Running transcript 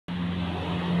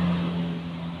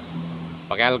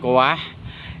pakai alkohol.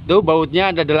 Itu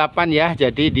bautnya ada 8 ya,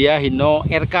 jadi dia Hino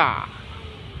RK.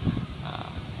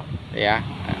 Ya.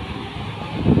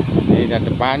 Ini dari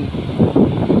depan.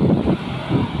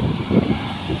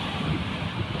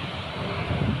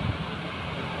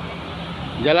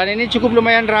 Jalan ini cukup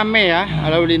lumayan rame ya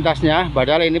lalu lintasnya,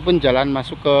 padahal ini pun jalan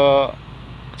masuk ke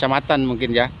kecamatan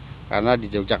mungkin ya, karena di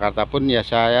Yogyakarta pun ya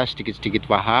saya sedikit-sedikit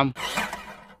paham.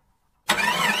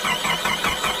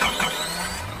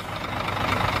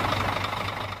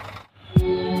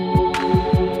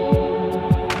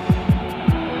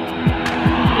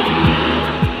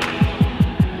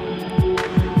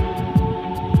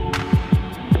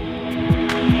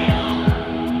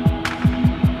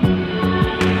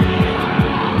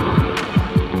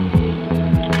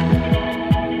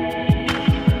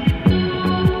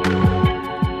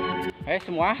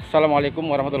 Semua, assalamualaikum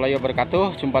warahmatullahi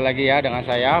wabarakatuh. Jumpa lagi ya dengan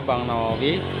saya Bang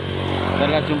Nawawi.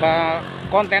 Dan jumpa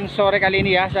konten sore kali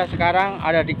ini ya. Saya sekarang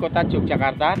ada di kota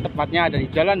Yogyakarta, tepatnya ada di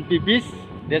Jalan Bibis,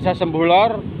 Desa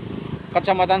Sembulor,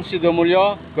 Kecamatan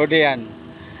Sidomulyo, Godean.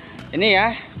 Ini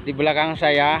ya, di belakang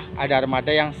saya ada armada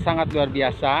yang sangat luar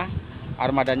biasa.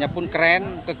 Armadanya pun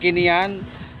keren, kekinian,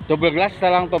 double glass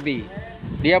talang topi.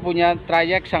 Dia punya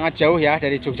trayek sangat jauh ya,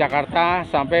 dari Yogyakarta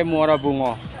sampai Muara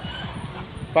Bungo.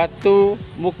 Batu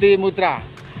Mukti Putra.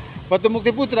 Batu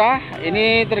Mukti Putra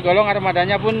ini tergolong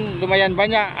armadanya pun lumayan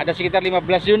banyak, ada sekitar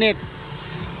 15 unit.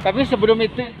 Tapi sebelum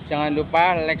itu jangan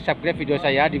lupa like, subscribe video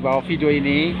saya di bawah video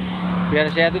ini,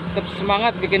 biar saya tetap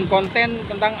semangat bikin konten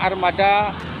tentang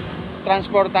armada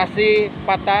transportasi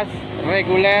patas,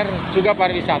 reguler, juga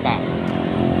pariwisata.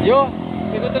 Yuk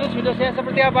ikut terus video saya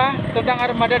seperti apa tentang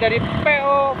armada dari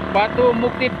PO Batu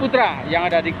Mukti Putra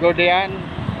yang ada di Godean,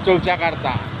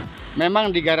 Yogyakarta.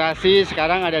 Memang di garasi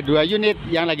sekarang ada 2 unit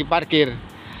yang lagi parkir.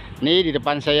 Nih di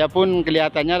depan saya pun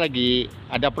kelihatannya lagi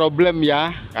ada problem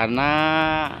ya, karena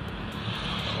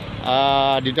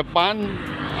di depan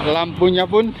lampunya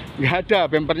pun nggak ada,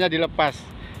 bempernya dilepas.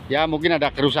 Ya mungkin ada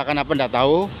kerusakan apa nggak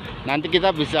tahu. Nanti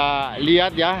kita bisa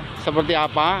lihat ya seperti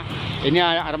apa. Ini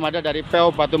armada dari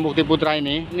PO Batu Mukti Putra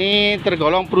ini. Ini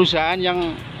tergolong perusahaan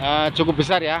yang cukup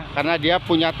besar ya, karena dia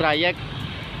punya trayek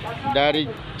dari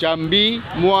Jambi,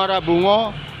 Muara Bungo,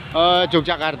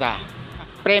 Yogyakarta.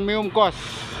 Premium cost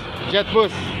jet bus.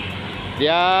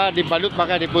 Dia dibalut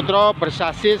pakai diputro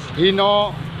bersasis Hino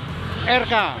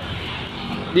RK.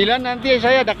 Bila nanti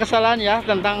saya ada kesalahan ya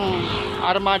tentang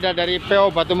armada dari PO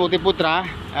Batu Mukti Putra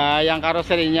yang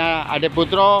karoserinya ada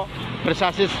putro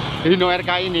bersasis Hino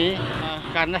RK ini,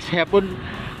 karena saya pun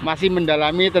masih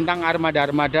mendalami tentang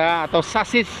armada-armada atau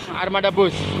sasis armada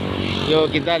bus. Yuk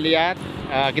kita lihat.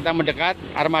 Kita mendekat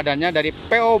armadanya dari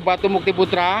PO Batu Mukti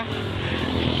Putra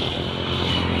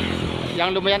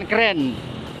yang lumayan keren,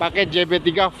 pakai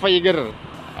JB3 Veiger.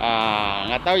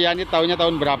 Nggak tahu ya ini tahunnya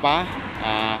tahun berapa,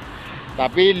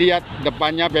 tapi lihat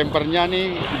depannya bempernya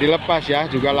nih dilepas ya,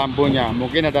 juga lampunya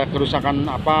mungkin ada kerusakan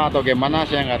apa atau gimana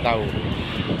saya nggak tahu.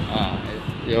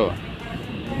 Yuk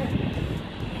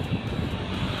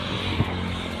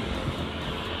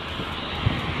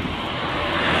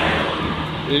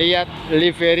lihat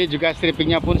livery juga,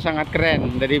 strippingnya pun sangat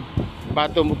keren dari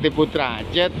Batu Mukti Putra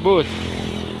jet bus.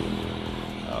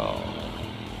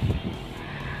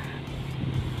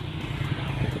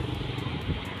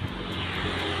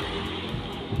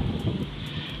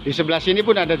 Di sebelah sini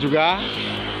pun ada juga.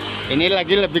 Ini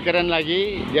lagi lebih keren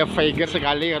lagi, dia Veiger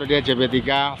sekali kalau dia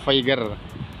JB3 Veiger.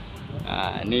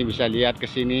 Ini bisa lihat ke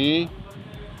sini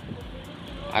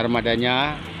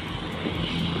armadanya.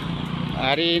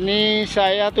 Hari ini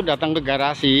saya tuh datang ke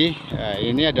garasi.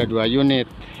 Ini ada 2 unit.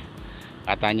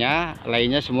 Katanya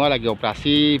lainnya semua lagi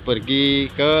operasi pergi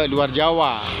ke luar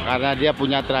Jawa, karena dia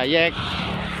punya trayek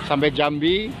sampai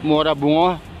Jambi, Muara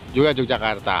Bungo, juga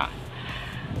Yogyakarta.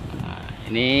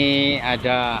 Ini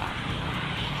ada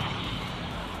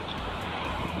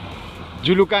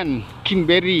julukan King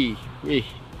Berry. Wih,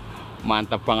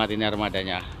 mantap banget ini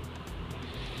armadanya.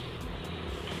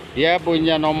 Dia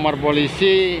punya nomor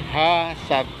polisi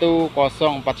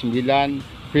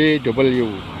H1049BW.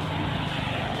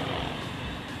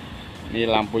 Ini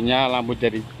lampunya lampu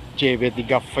dari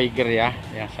JB3 Veiger ya,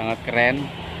 yang sangat keren.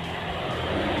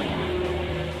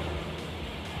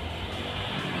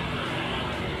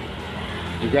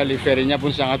 Juga liverynya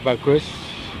pun sangat bagus.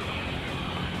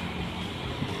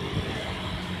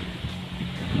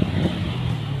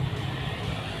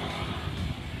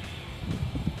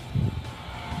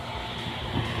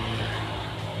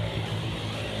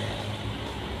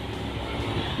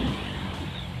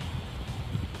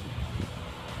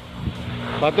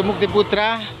 Batu Mukti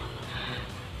Putra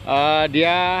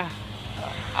dia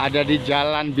ada di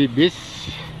Jalan Bibis,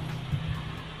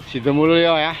 Situ mulu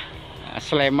ya,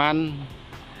 Sleman,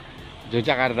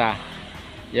 Yogyakarta.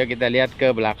 Yuk kita lihat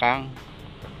ke belakang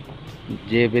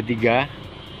JB3.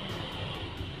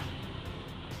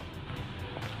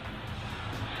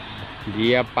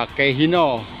 Dia pakai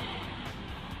Hino.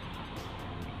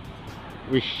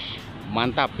 Wih,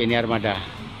 mantap ini armada.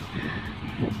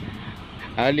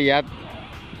 Lihat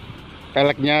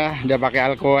peleknya udah pakai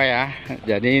Alcoa ya.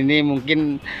 Jadi ini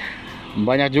mungkin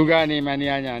banyak juga nih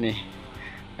manianya nih.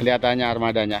 Kelihatannya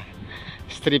armadanya.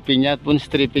 Strippingnya pun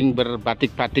stripping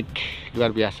berbatik-batik,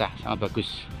 luar biasa, sangat bagus.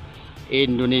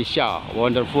 Indonesia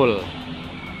wonderful.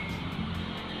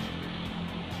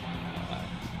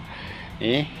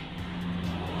 Nih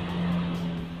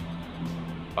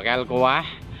pakai Alcoa.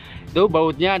 Itu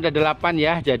bautnya ada 8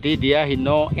 ya, jadi dia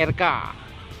Hino RK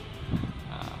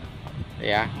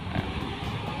ya.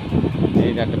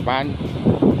 Ini dari depan.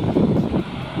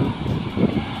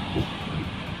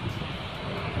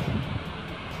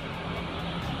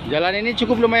 Jalan ini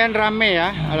cukup lumayan rame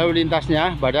ya lalu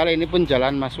lintasnya, padahal ini pun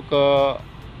jalan masuk ke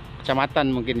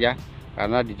kecamatan mungkin ya,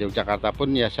 karena di Yogyakarta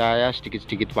pun ya saya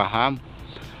sedikit-sedikit paham.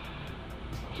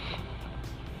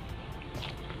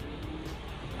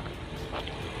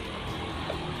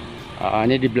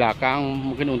 Ini di belakang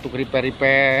mungkin untuk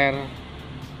repair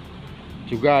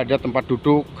juga ada tempat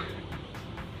duduk.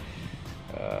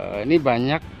 Ini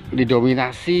banyak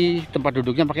didominasi tempat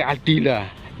duduknya pakai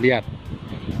Aldila. Lihat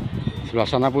sebelah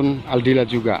sana pun Aldila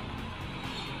juga.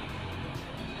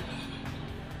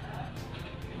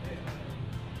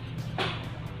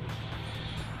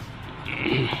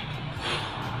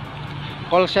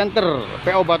 Call center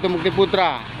PO Batu Mukti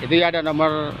Putra itu ya, ada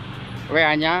nomor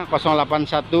WA nya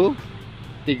 081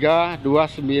 32909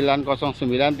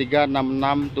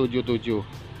 36677.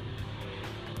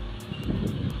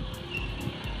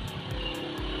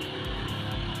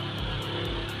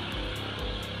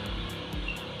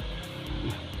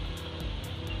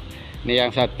 Ini yang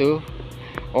satu.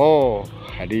 Oh,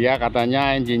 dia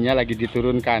katanya engine-nya lagi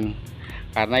diturunkan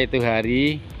karena itu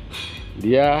hari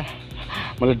dia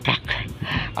meledak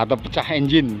atau pecah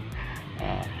engine.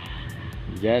 Nah,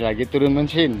 dia lagi turun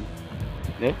mesin.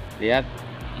 Lihat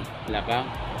belakang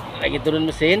lagi turun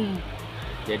mesin,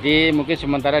 jadi mungkin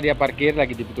sementara dia parkir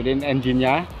lagi dibetulin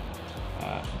engine-nya.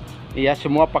 Iya,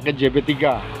 semua pakai JB3,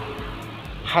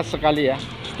 khas sekali ya.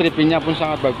 Strippingnya pun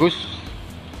sangat bagus.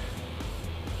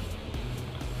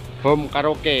 Home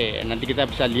karaoke, nanti kita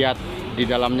bisa lihat di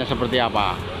dalamnya seperti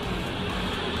apa.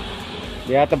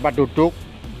 Dia tempat duduk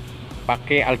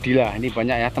pakai Aldila. Ini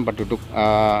banyak ya tempat duduk,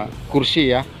 kursi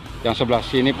ya. Yang sebelah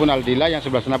sini pun Aldila, yang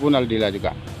sebelah sana pun Aldila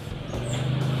juga.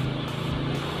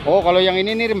 Oh, kalau yang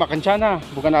ini rimba kencana,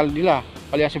 bukan Aldila.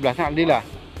 Kalau yang sebelahnya Aldila.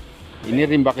 Ini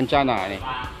rimba kencana nih.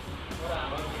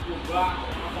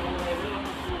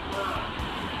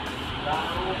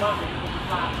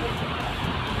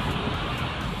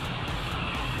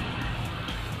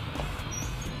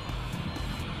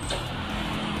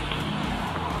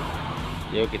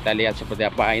 Yuk kita lihat seperti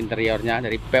apa interiornya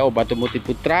dari PO Batu Mukti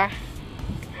Putra.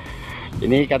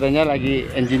 Ini katanya lagi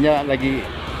engine-nya lagi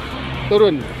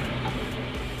turun.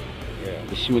 Ya,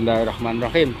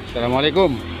 bismillahirrahmanirrahim.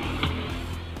 Assalamualaikum.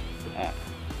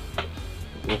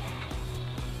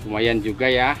 Lumayan juga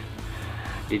ya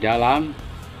di dalam.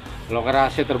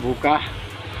 Loker AC terbuka.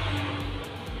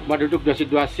 Rumah duduk 2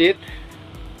 seat.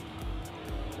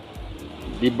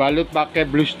 Dibalut pakai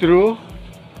blustru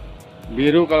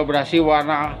biru kolaborasi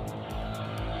warna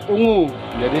ungu.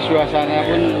 Jadi suasananya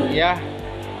pun ya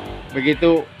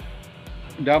begitu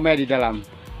damai di dalam.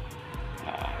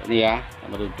 Nah, ini ya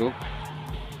tempat duduk.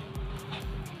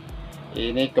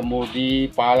 Ini kemudi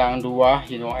palang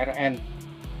 2 Hino RN,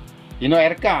 Hino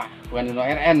RK, bukan Hino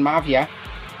RN, maaf ya.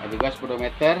 Nah, juga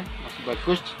speedometer masih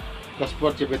bagus.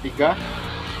 Dashboard JB3.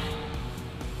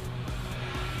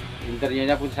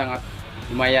 Interiornya pun sangat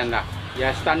lumayan lah.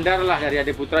 Ya standar lah dari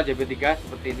Ade Putra JB3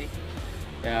 seperti ini.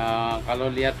 Ya, kalau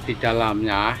lihat di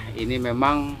dalamnya ini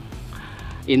memang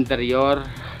interior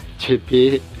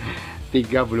JB3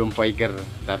 belum Viger,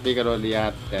 tapi kalau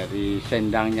lihat dari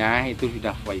sendangnya itu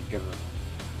sudah Viger.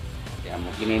 Ya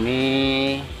mungkin ini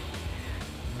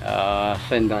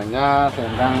sendangnya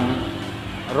sendang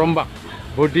rombak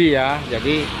body ya,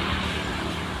 jadi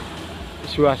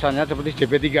suasananya seperti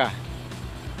JB3,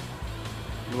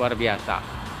 luar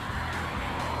biasa.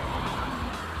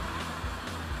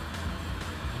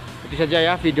 Itu saja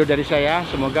ya video dari saya,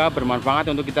 semoga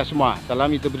bermanfaat untuk kita semua. Salam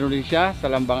YouTube Indonesia,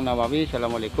 salam Bang Nawawi.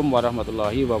 Assalamualaikum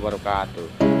warahmatullahi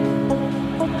wabarakatuh.